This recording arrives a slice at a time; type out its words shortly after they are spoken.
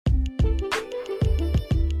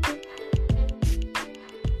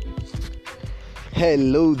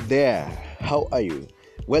Hello there, how are you?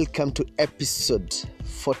 Welcome to episode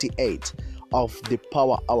 48 of the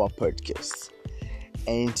Power Hour podcast.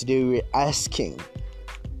 And today we're asking,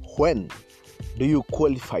 when do you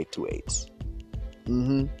qualify to wait?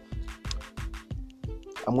 I'm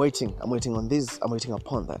waiting on this, I'm waiting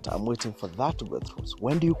upon that, I'm waiting for that to go through. So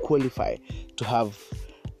when do you qualify to have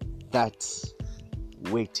that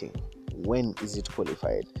waiting? When is it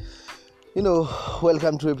qualified?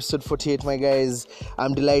 Welcome to episode 48, my guys.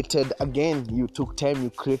 I'm delighted again. You took time, you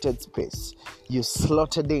created space, you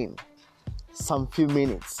slotted in some few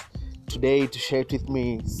minutes today to share it with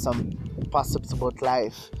me some percepts about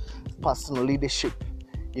life, personal leadership.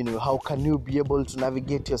 How can you be able to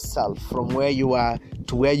navigate yourself from where you are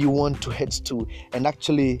to where you want to head to and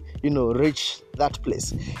actually, reach that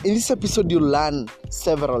place. In this episode, you'll learn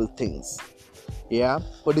several things.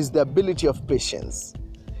 What is the ability of patience?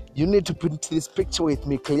 You need to put this picture with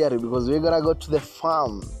me clearly because we're going to go to the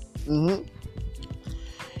farm. And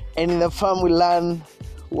in the farm, we learn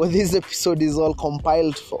what this episode is all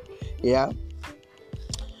compiled for.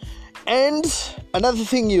 And another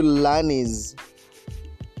thing you learn is,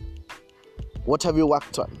 what have you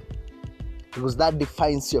worked on? Because that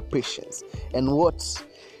defines your patience and what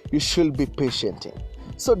you should be patient in.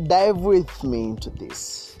 So dive with me into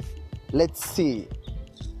this. Let's see,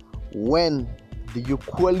 when do you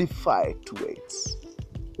qualify to wait?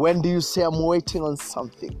 When do you say, I'm waiting on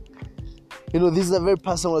something? These are very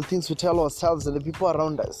personal things we tell ourselves and the people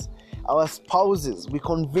around us. Our spouses, we're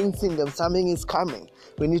convincing them something is coming.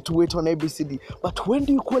 We need to wait on ABCD. But when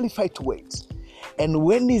do you qualify to wait? And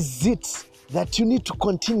when is it that you need to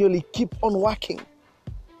continually keep on working?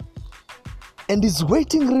 And is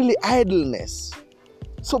waiting really idleness?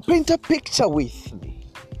 So paint a picture with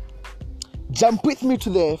me. Jump with me to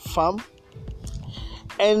the farm.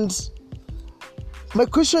 And my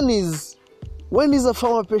question is, when is a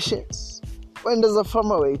farmer patient? When does a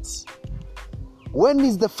farmer wait? When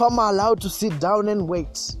is the farmer allowed to sit down and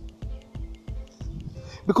wait?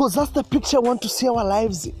 Because that's the picture I want to see our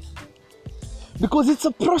lives in. Because it's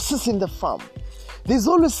a process in the farm. There's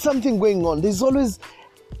always something going on. There's always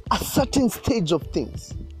a certain stage of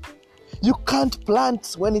things. You can't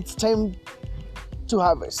plant when it's time to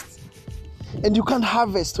harvest. And you can't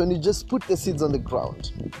harvest when you just put the seeds on the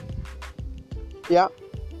ground.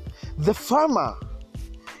 The farmer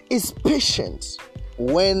is patient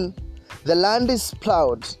when the land is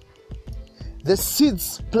plowed, the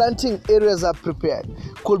seeds planting areas are prepared.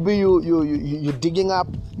 Could be you digging up,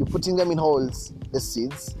 you're putting them in holes, the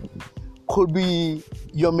seeds. Could be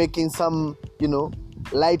you're making some,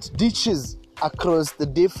 light ditches across the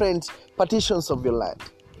different partitions of your land.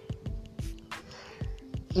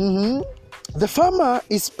 The farmer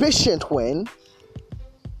is patient when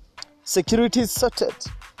security is sorted.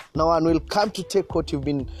 No one will come to take what you've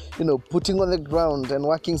been, putting on the ground and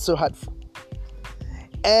working so hard for.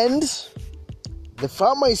 And the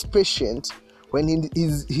farmer is patient when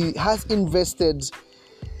he has invested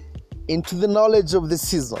into the knowledge of the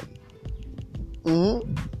season.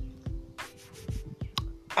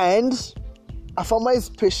 And a farmer is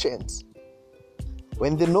patient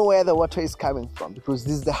when they know where the water is coming from, because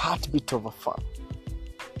this is the heartbeat of a farm.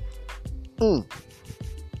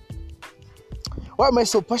 Why am I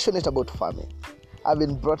so passionate about farming? I've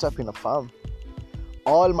been brought up in a farm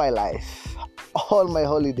all my life, all my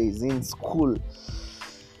holidays, in school,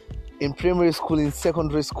 in primary school, in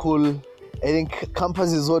secondary school. I think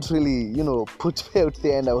campus is what really, put me out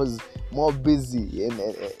there, and I was more busy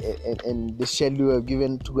and the schedule we were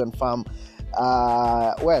given to go and farm.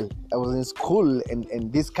 I was in school,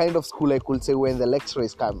 and this kind of school I could say when the lecturer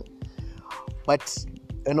is coming. But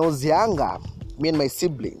when I was younger, me and my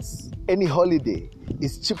siblings, any holiday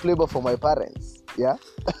is cheap labor for my parents.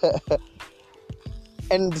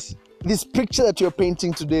 And this picture that you're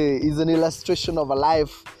painting today is an illustration of a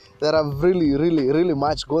life that I've really, really, really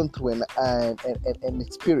much gone through and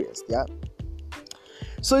experienced.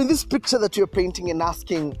 So in this picture that you're painting and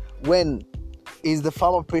asking, when is the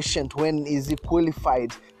farmer patient? When is he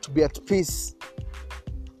qualified to be at peace?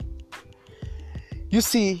 You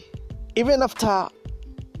see, even after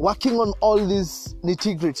working on all these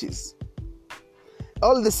nitty-gritties,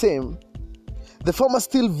 all the same, the farmer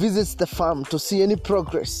still visits the farm to see any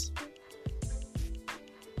progress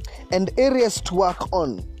and areas to work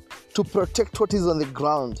on to protect what is on the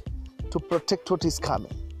ground, to protect what is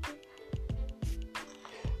coming.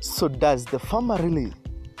 So does the farmer really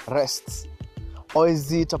rest? Or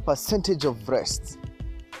is it a percentage of rest?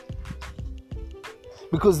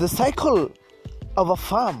 Because the cycle of a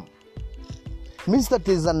farm means that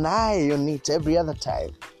there's an eye on it every other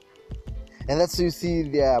time. And that's why you see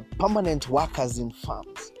there are permanent workers in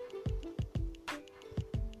farms.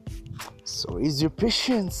 So is your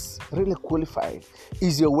patience really qualified?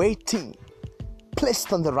 Is your waiting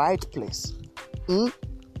placed on the right place?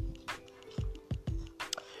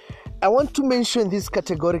 I want to mention this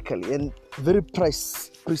categorically and very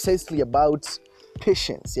precisely about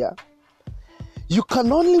patience. Yeah, you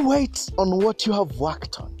can only wait on what you have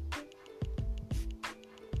worked on.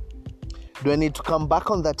 Do I need to come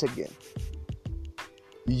back on that again?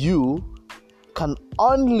 You can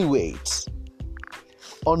only wait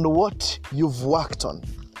on what you've worked on.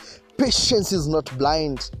 Patience is not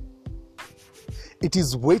blind. It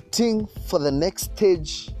is waiting for the next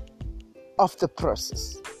stage of the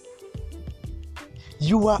process.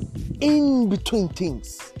 You are in between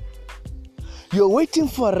things. You're waiting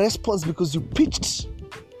for a response because you pitched.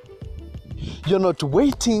 You're not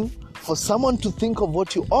waiting for someone to think of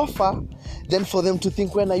what you offer, then for them to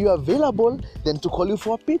think when are you available, then to call you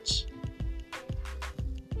for a pitch.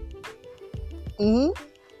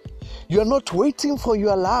 You're not waiting for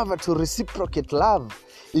your lover to reciprocate love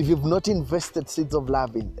if you've not invested seeds of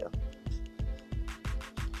love in them.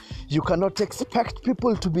 You cannot expect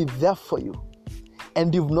people to be there for you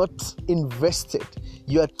and you've not invested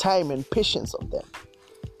your time and patience on them.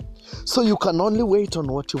 So you can only wait on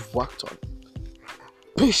what you've worked on.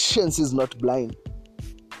 Patience is not blind.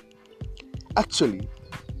 Actually,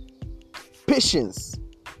 patience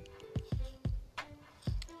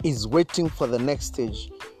is waiting for the next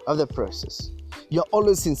stage of the process. You're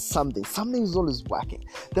always in something. Something is always working.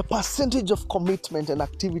 The percentage of commitment and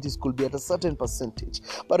activities could be at a certain percentage.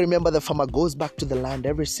 But remember, the farmer goes back to the land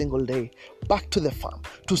every single day, back to the farm,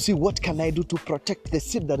 to see what can I do to protect the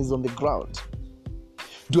seed that is on the ground.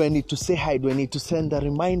 Do I need to say hi? Do I need to send a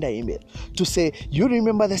reminder email to say, you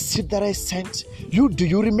remember the seed that I sent? Do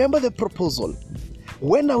you remember the proposal?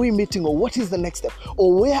 When are we meeting, or what is the next step?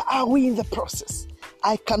 Or where are we in the process?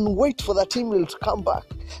 I can wait for that email to come back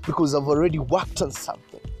because I've already worked on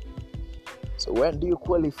something. So when do you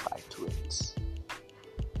qualify to it?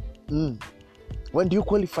 When do you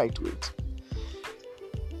qualify to it?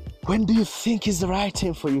 When do you think is the right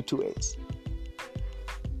time for you to wait?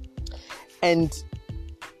 And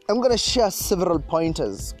I'm going to share several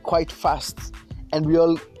pointers quite fast, and we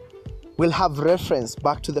all will have reference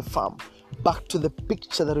back to the farm, back to the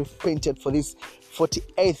picture that we've painted for this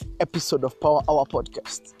 48th episode of Power Hour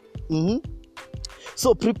Podcast.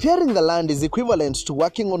 So preparing the land is equivalent to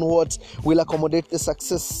working on what will accommodate the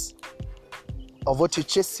success of what you're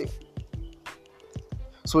chasing.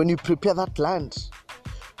 So when you prepare that land,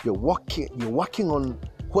 you're working on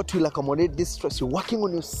what will accommodate this stress. You're working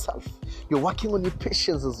on yourself. You're working on your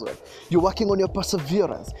patience as well. You're working on your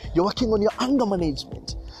perseverance. You're working on your anger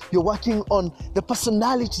management. You're working on the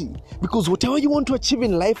personality. Because whatever you want to achieve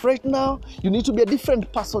in life right now, you need to be a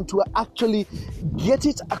different person to actually get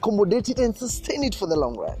it, accommodate it, and sustain it for the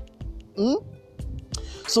long run.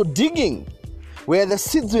 So digging where the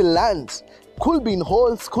seeds will land could be in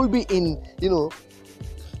holes, could be in,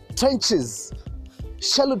 trenches,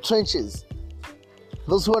 shallow trenches.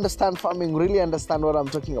 Those who understand farming really understand what I'm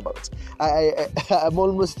talking about. I'm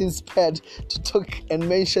almost inspired to talk and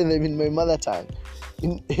mention them in my mother tongue.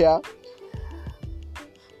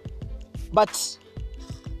 But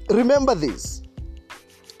remember this.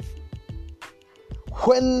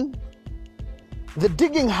 When the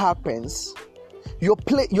digging happens, you're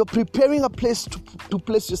preparing a place to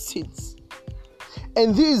place your seeds.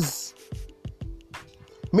 And this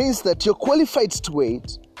means that you're qualified to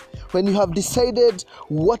wait when you have decided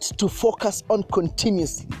what to focus on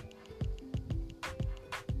continuously.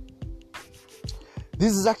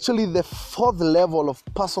 This is actually the fourth level of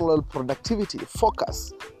personal productivity,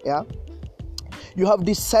 focus. You have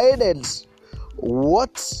decided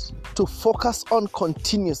what to focus on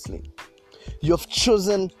continuously. You have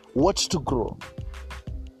chosen what to grow.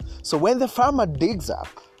 So when the farmer digs up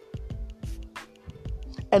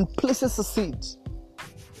and places a seed,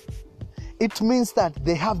 it means that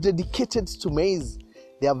they have dedicated to maize,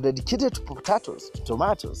 they have dedicated to potatoes, to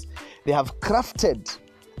tomatoes, they have crafted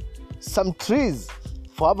some trees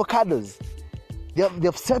for avocados, they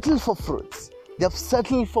have settled for fruits, they have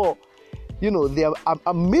settled for, they have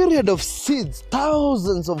a myriad of seeds,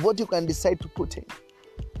 thousands of what you can decide to put in.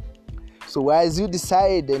 So as you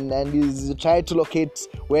decide and you try to locate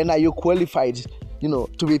when are you qualified,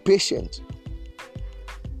 to be patient,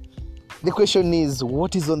 the question is,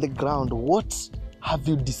 what is on the ground? What have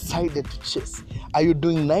you decided to chase? Are you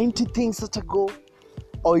doing 90 things at a go?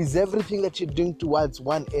 Or is everything that you're doing towards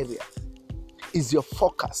one area? Is your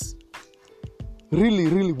focus really,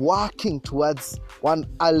 really working towards one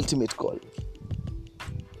ultimate goal?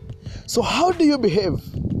 So how do you behave?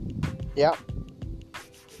 Yeah.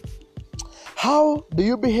 How do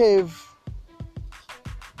you behave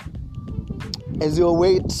as you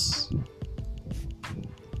wait,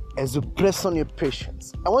 as you press on your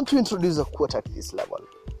patience? I want to introduce a quote at this level,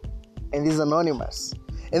 and it's anonymous.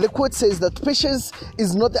 And the quote says that patience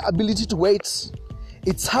is not the ability to wait,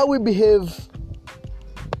 it's how we behave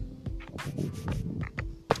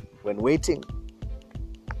when waiting.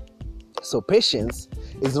 So patience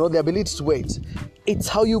is not the ability to wait, it's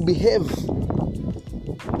how you behave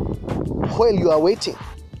while you are waiting.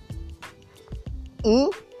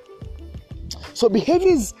 So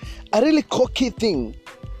behavior is a really cocky thing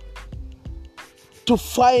to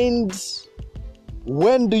find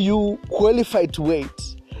when do you qualify to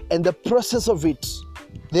wait and the process of it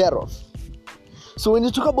thereof. So when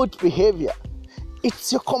you talk about behavior,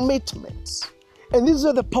 it's your commitment. And this is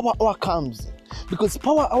where the power hour comes in. Because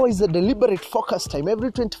power hour is a deliberate focus time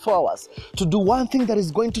every 24 hours to do one thing that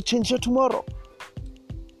is going to change your tomorrow.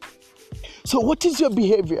 So what is your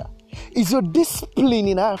behavior? Is your discipline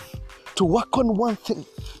enough to work on one thing,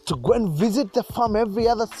 to go and visit the farm every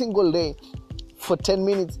other single day for 10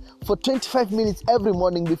 minutes, for 25 minutes every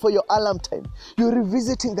morning before your alarm time? You're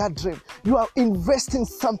revisiting that dream. You are investing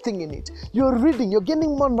something in it. You're reading, you're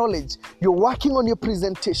gaining more knowledge. You're working on your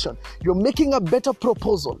presentation. You're making a better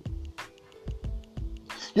proposal.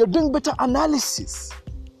 You're doing better analysis.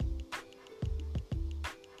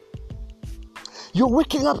 You're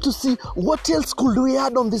waking up to see what else could we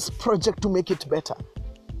add on this project to make it better.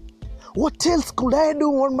 What else could I do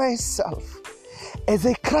on myself? As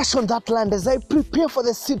I crash on that land, as I prepare for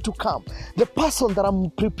the seed to come, the person that I'm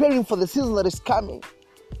preparing for the season that is coming,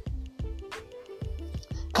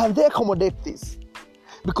 can they accommodate this?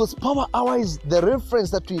 Because power hour is the reference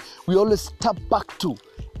that we always tap back to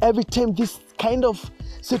every time this kind of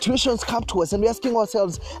situations come to us, and we're asking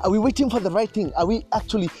ourselves, are we waiting for the right thing? Are we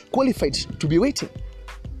actually qualified to be waiting?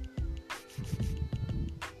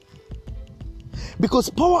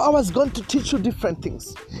 Because power hour is going to teach you different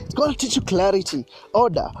things. It's going to teach you clarity,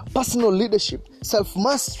 order, personal leadership,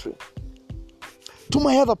 self-mastery. To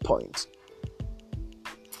my other point,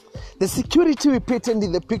 the security we patent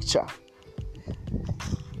in the picture,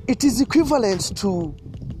 it is equivalent to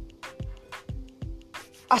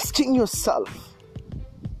asking yourself,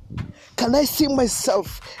 can I see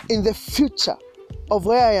myself in the future of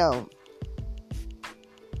where I am?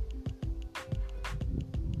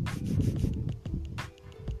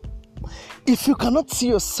 If you cannot see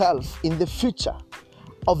yourself in the future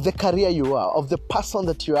of the career you are, of the person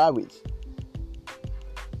that you are with,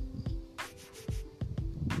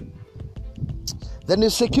 then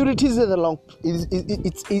your security is in the wrong.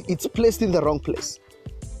 It's placed in the wrong place.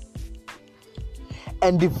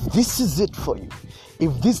 And if this is it for you,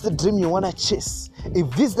 if this is the dream you want to chase, if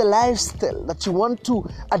this is the lifestyle that you want to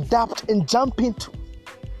adapt and jump into,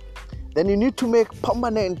 then you need to make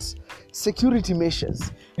permanent security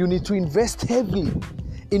measures. You need to invest heavily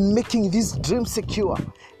in making this dream secure.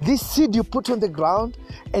 This seed you put on the ground,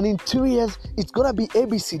 and in 2 years, it's going to be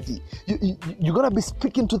ABCD. You're going to be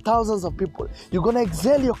speaking to thousands of people. You're going to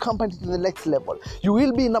excel your company to the next level. You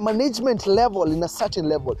will be in a management level, in a certain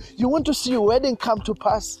level. You want to see your wedding come to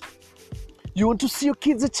pass. You want to see your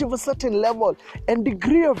kids achieve a certain level and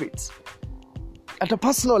degree of it at a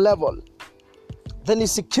personal level. Then your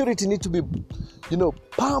security needs to be,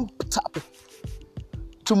 pumped up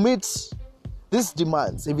to meet these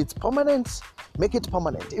demands. If it's permanent, make it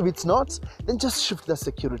permanent. If it's not, then just shift the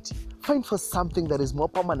security. Find for something that is more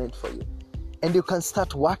permanent for you. And you can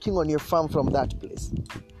start working on your farm from that place.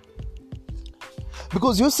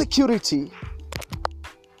 Because your security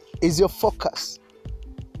is your focus.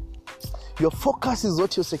 Your focus is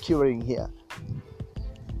what you're securing here.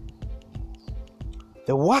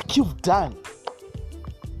 The work you've done,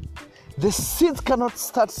 the seeds cannot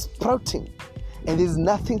start sprouting, and there's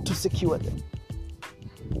nothing to secure them.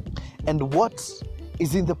 And what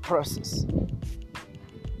is in the process?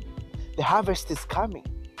 The harvest is coming.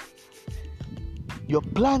 Your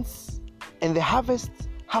plants and the harvest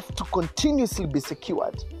have to continuously be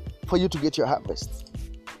secured for you to get your harvest.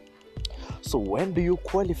 So when do you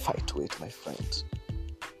qualify to it, my friend?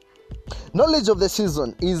 Knowledge of the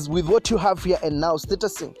season is with what you have here and now,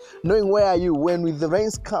 statusing, knowing where are you, when will the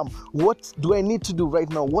rains come, what do I need to do right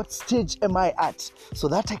now, what stage am I at, so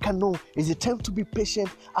that I can know, is it time to be patient,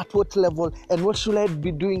 at what level, and what should I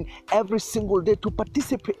be doing every single day to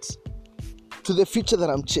participate to the future that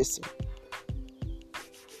I'm chasing.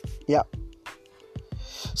 Yeah.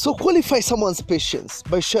 So qualify someone's patience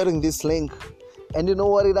by sharing this link. And you know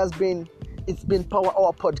what it has been? It's been Power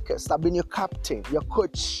Hour Podcast. I've been your captain, your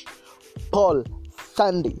coach, Paul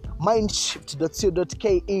Sunday.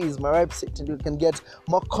 Mindshift.co.ke is my website, and you can get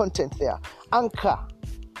more content there. Anchor,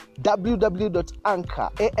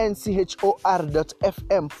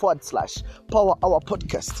 www.anchor.fm/Power Hour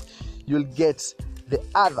Podcast. You'll get the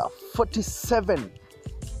other 47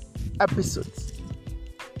 episodes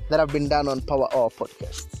that have been done on Power Hour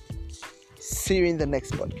Podcast. See you in the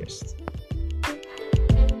next podcast.